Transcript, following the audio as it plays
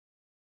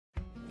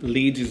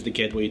Leeds is the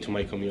gateway to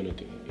my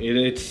community.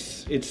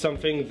 It's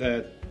something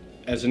that,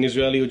 as an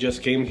Israeli who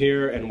just came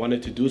here and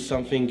wanted to do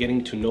something,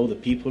 getting to know the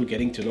people,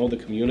 getting to know the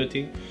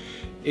community,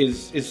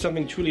 is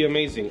something truly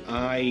amazing.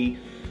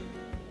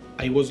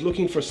 I was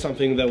looking for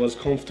something that was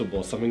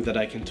comfortable, something that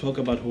I can talk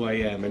about who I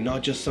am, and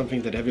not just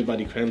something that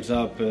everybody crams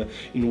up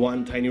in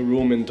one tiny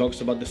room and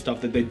talks about the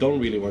stuff that they don't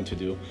really want to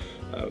do.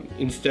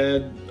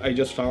 Instead, I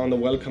just found a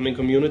welcoming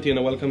community and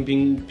a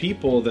welcoming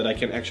people that I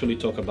can actually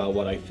talk about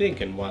what I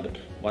think and what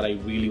I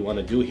really want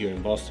to do here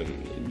in Boston,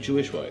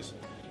 Jewish-wise.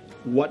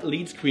 What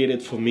Leeds created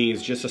for me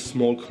is just a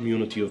small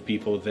community of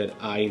people that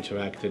I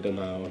interacted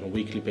on a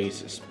weekly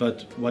basis.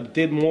 But what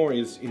did more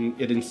is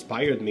it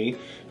inspired me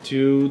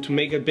to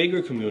make a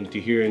bigger community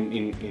here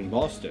in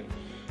Boston.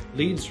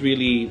 Leeds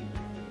really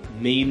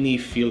made me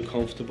feel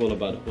comfortable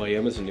about who I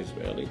am as an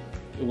Israeli.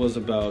 It was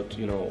about,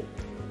 you know,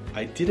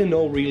 I didn't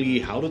know really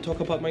how to talk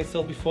about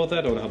myself before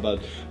that, or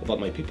about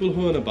my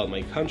peoplehood, about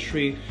my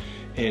country.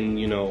 And,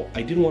 you know,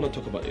 I didn't want to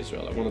talk about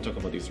Israel. I want to talk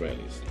about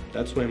Israelis.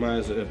 That's who am I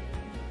as a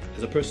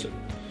person.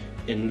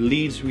 And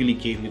Leeds really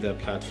gave me that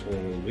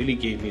platform, really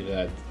gave me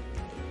that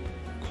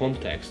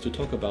context to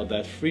talk about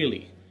that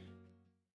freely.